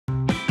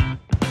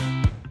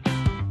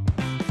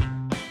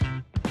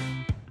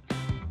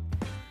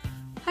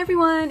Hi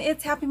everyone,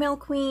 it's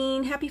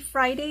Happymailqueen. Happy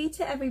Friday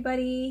to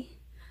everybody.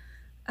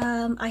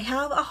 I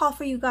have a haul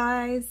for you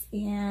guys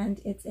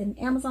and it's an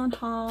Amazon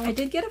haul. I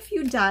did get a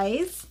few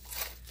dies.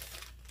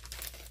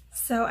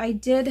 So I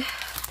did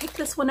pick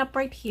this one up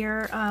right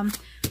here.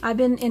 I've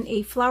been in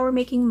a flower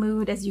making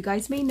mood. As you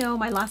guys may know,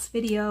 my last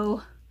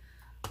video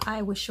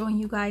I was showing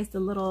you guys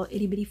the little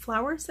itty bitty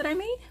flowers that I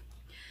made.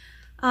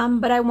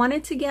 But I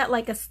wanted to get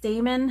like a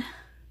stamen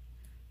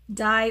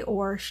die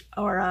or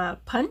a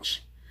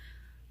punch.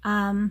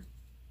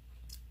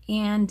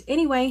 And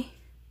anyway,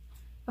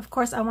 of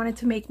course I wanted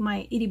to make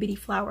my itty bitty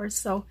flowers.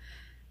 So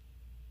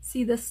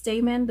see the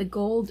stamen, the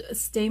gold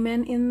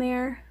stamen in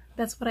there?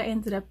 That's what I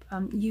ended up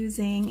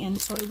using. And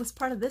so it was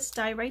part of this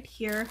die right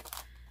here.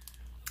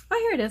 Oh,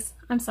 here it is.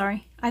 I'm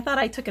sorry. I thought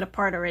I took it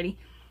apart already.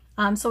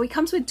 So it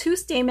comes with 2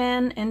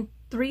 stamen and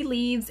 3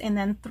 leaves and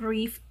then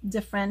 3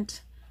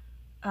 different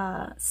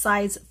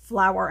size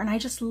flower. And I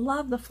just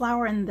love the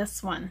flower in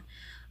this one.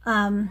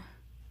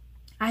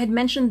 I had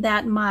mentioned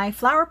that my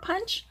flower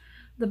punch,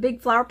 the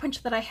big flower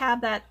punch that I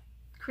have that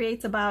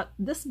creates about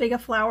this big a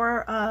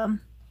flower,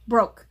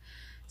 broke.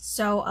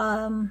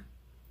 So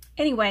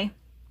anyway,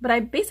 but I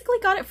basically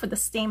got it for the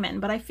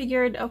stamen, but I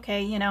figured,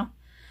 okay, you know,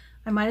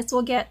 I might as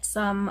well get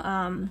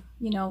some,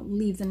 you know,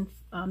 leaves and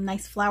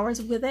nice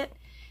flowers with it.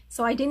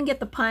 So I didn't get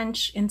the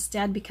punch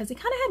instead because it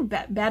kind of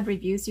had bad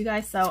reviews, you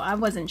guys, so I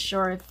wasn't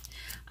sure if,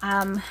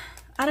 I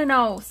don't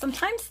know,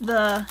 sometimes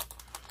the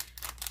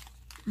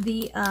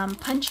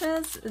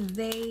punches,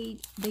 they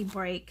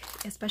break,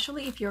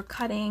 especially if you're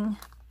cutting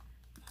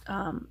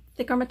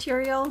thicker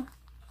material.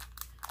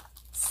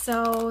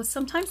 So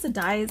sometimes the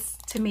dies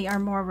to me are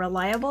more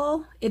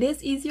reliable. It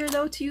is easier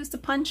though to use the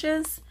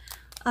punches,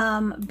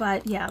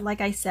 but yeah,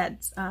 like I said,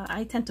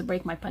 I tend to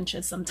break my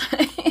punches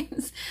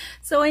sometimes.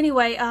 So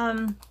anyway,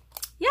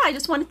 yeah, I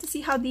just wanted to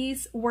see how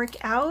these work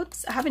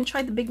out. I haven't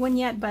tried the big one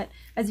yet, but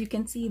as you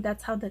can see,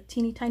 that's how the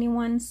teeny tiny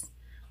ones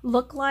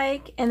look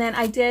like. And then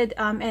I did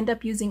end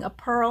up using a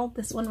pearl,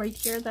 this one right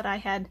here that I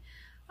had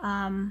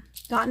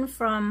gotten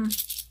from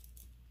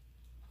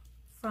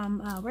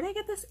where did I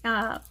get this?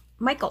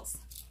 Michael's.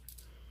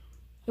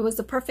 It was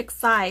the perfect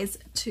size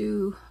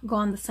to go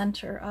on the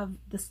center of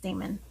the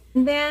stamen.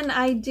 And then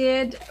I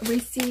did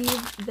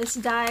receive this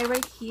die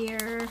right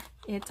here.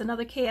 It's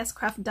another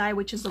KSCRAFT die,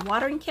 which is the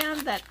watering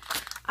can that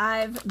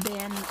I've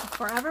been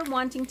forever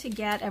wanting to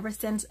get ever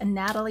since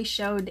Natalie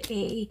showed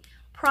a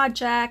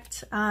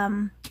project.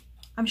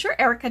 I'm sure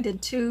Erica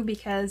did too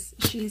because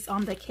she's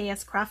on the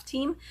KSCRAFT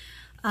team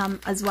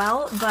as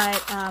well,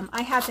 but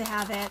I had to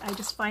have it. I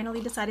just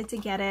finally decided to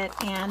get it,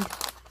 and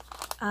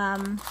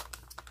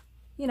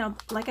you know,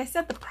 like I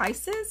said, the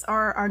prices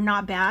are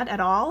not bad at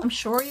all. I'm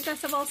sure you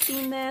guys have all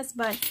seen this,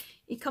 but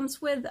it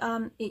comes with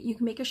you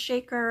can make a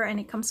shaker, and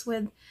it comes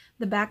with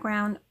the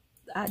background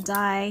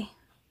die.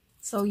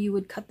 So you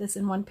would cut this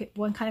in one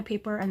kind of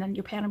paper, and then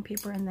your pattern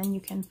paper, and then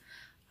you can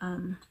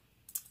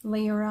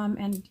layer them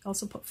and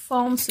also put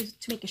foam to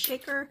make a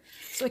shaker.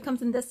 So it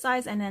comes in this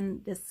size and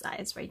then this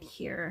size right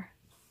here.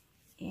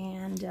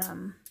 And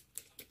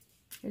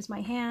here's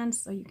my hand,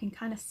 so you can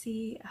kind of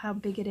see how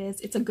big it is.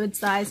 It's a good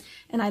size,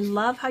 and I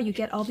love how you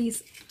get all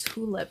these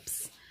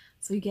tulips.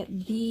 So you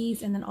get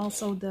these, and then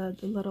also the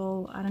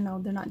little, I don't know,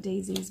 they're not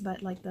daisies,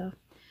 but like the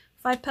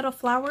 5-petal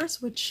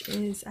flowers, which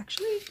is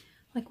actually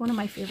like one of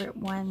my favorite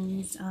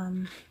ones,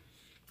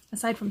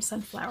 aside from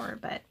sunflower.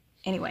 But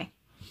anyway,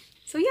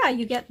 so yeah,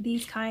 you get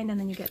these kind, and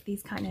then you get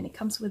these kind, and it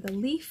comes with a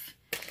leaf.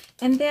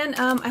 And then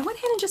I went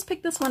ahead and just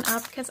picked this one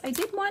up because I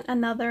did want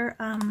another,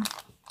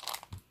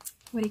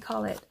 what do you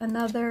call it?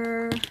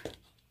 Another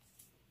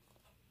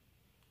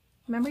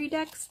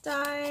Memorydex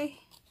die.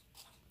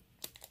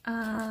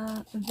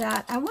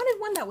 That I wanted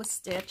one that was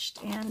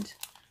stitched, and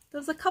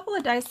there's a couple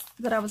of dies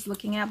that I was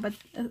looking at, but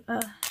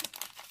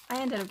I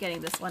ended up getting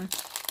this one.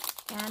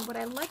 And what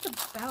I like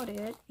about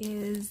it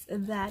is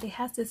that it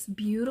has this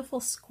beautiful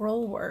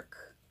scroll work.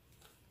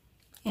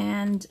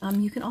 And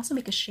you can also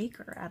make a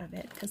shaker out of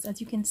it, because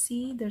as you can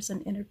see, there's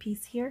an inner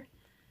piece here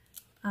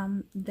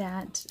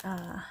that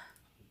I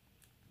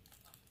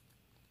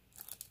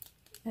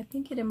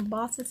think it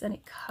embosses and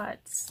it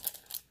cuts.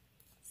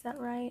 Is that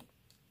right?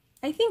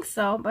 I think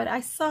so, but I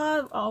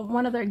saw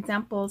one of their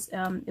examples,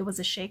 it was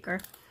a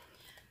shaker.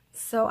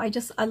 So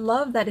I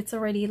love that it's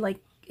already like,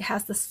 it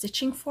has the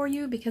stitching for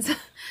you, because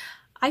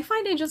I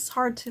find it just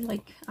hard to,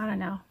 like, I don't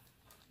know,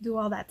 do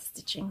all that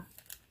stitching.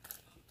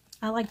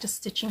 I like just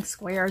stitching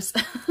squares.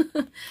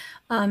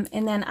 And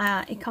then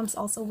it comes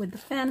also with the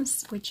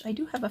fence, which I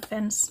do have a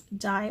fence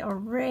die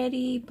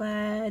already,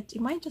 but it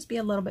might just be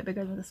a little bit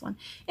bigger than this one.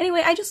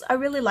 Anyway, I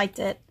really liked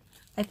it.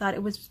 I thought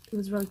it was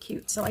really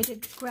cute, so I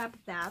did grab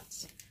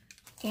that.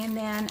 And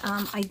then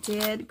I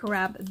did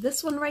grab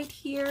this one right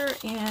here,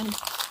 and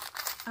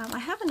I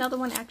have another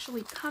one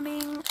actually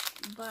coming,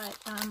 but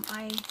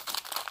I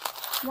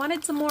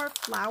wanted some more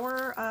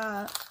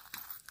flower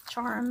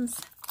charms.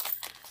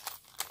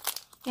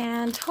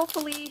 And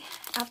hopefully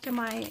after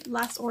my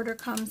last order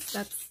comes,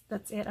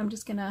 that's it. I'm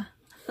just gonna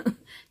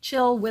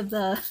chill with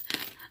the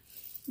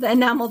The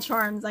enamel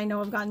charms. I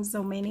know I've gotten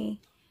so many.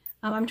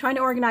 I'm trying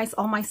to organize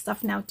all my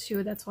stuff now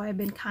too. That's why I've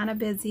been kind of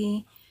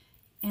busy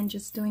and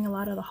just doing a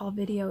lot of the haul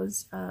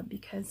videos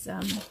because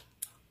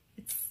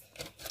it's,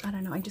 I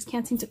don't know, I just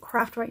can't seem to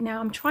craft right now.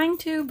 I'm trying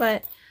to,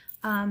 but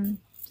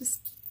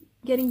just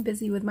getting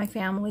busy with my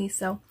family.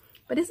 So,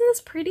 but isn't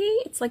this pretty?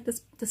 It's like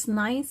this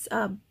nice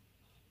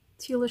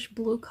tealish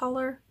blue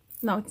color.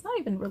 No, it's not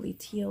even really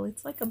teal.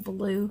 It's like a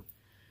blue.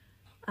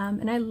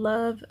 And I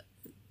love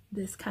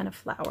this kind of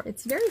flower.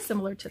 It's very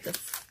similar to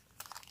this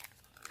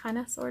kind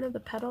of sort of the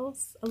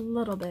petals a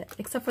little bit,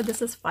 except for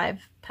this is 5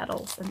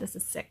 petals and this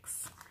is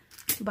 6.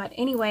 But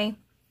anyway,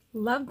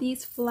 love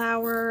these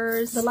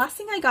flowers. The last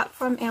thing I got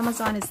from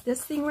Amazon is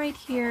this thing right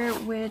here,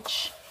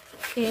 which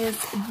is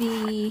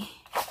the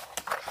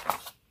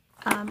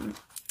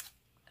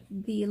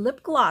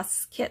lip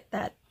gloss kit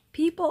that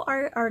people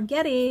are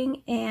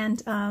getting.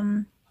 And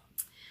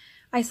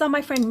I saw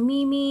my friend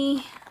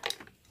Mimi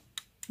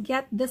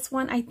get this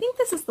one. I think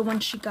this is the one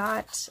she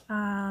got.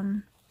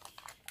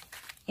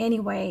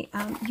 Anyway,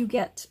 you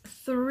get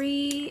 4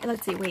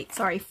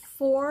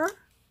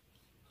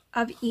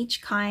 of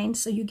each kind.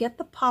 So you get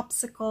the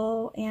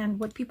popsicle, and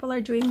what people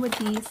are doing with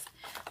these,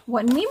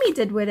 what Mimi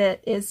did with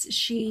it is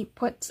she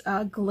put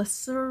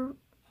glycerin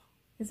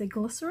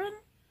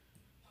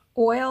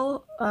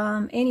oil,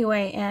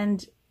 anyway,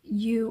 and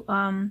you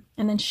and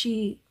then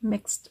she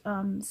mixed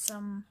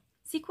some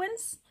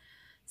sequins.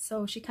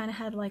 So she kind of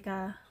had like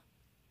a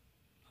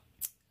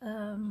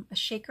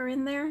shaker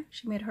in there.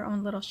 She made her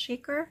own little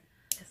shaker.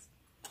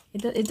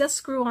 It does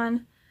screw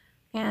on,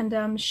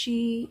 and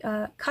she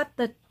cut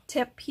the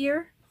tip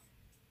here,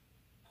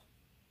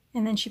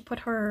 and then she put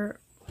her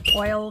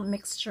oil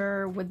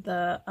mixture with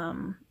the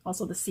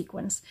also the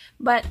sequins.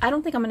 But I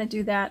don't think I'm going to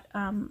do that.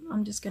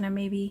 I'm just going to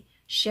maybe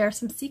share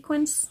some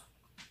sequins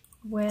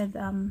with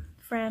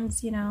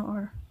friends, you know,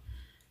 or,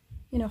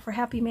 you know, for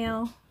Happy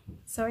Mail.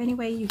 So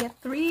anyway, you get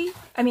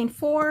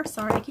 4,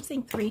 sorry, I keep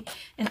saying 3,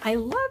 and I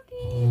love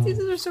these. These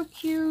are so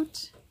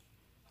cute.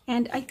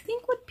 And I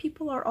think what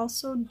people are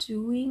also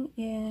doing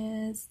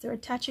is they're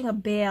attaching a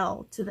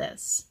bale to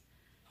this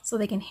so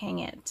they can hang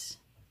it.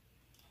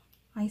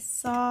 I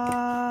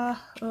saw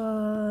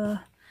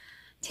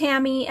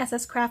Tammy,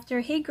 SS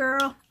Crafter. Hey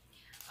girl.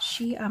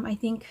 She, I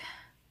think,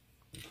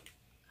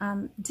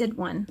 did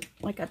one,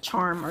 like a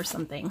charm or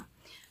something.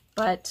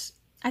 But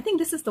I think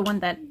this is the one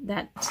that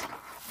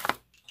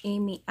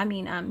Mimi,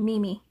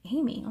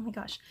 oh my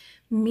gosh,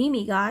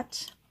 Mimi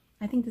got.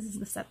 I think this is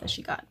the set that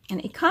she got.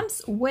 And it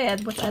comes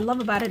with, what I love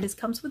about it is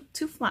comes with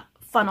 2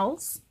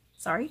 funnels.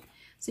 Sorry.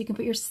 So you can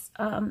put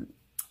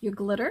your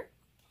glitter,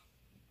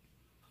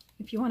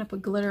 if you want to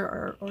put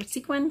glitter or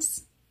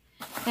sequins.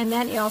 And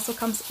then it also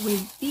comes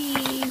with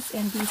these,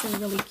 and these are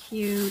really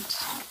cute.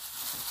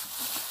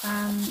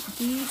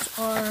 These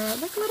are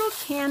like little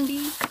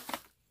candy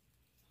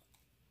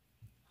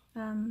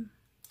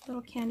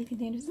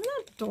containers. Isn't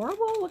that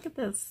adorable? Look at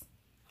this.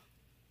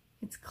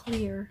 It's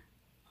clear.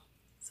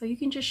 So you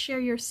can just share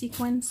your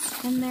sequins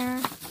in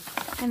there.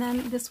 And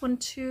then this one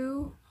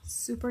too,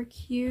 super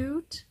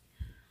cute.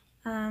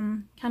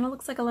 Kind of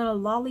looks like a little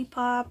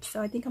lollipop.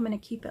 So I think I'm going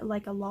to keep it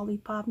like a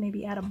lollipop,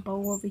 maybe add a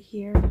bow over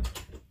here.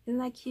 Isn't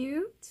that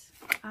cute?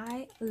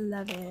 I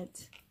love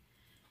it.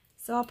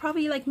 So I'll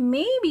probably like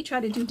maybe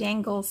try to do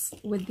dangles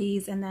with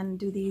these and then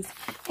do these.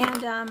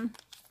 And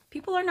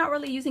people are not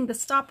really using the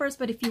stoppers,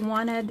 but if you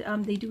wanted,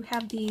 they do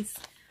have these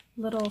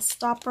little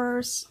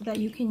stoppers that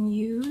you can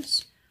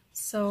use.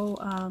 So,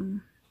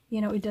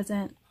 you know, it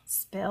doesn't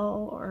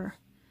spill, or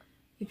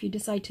if you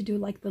decide to do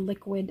like the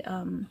liquid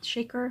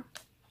shaker.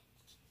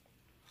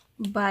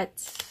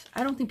 But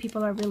I don't think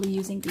people are really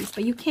using these,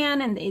 but you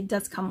can, and it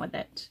does come with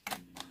it.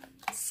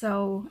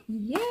 So,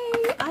 yay!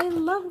 I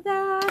love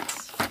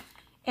that.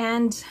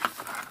 And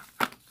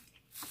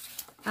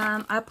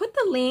I put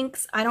the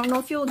links. I don't know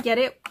if you'll get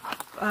it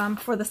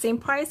for the same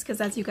price,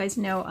 because as you guys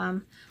know,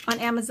 on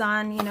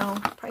Amazon, you know,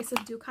 prices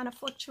do kind of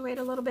fluctuate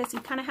a little bit. So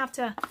you kind of have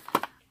to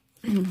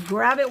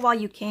grab it while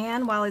you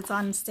can, while it's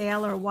on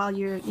sale, or while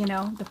you're, you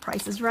know, the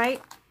price is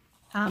right,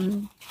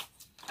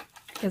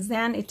 because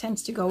then it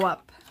tends to go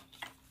up.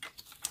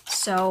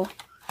 So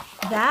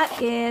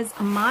that is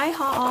my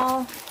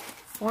haul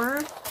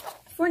for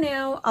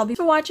now. I'll be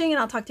watching, and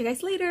I'll talk to you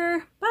guys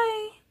later. Bye.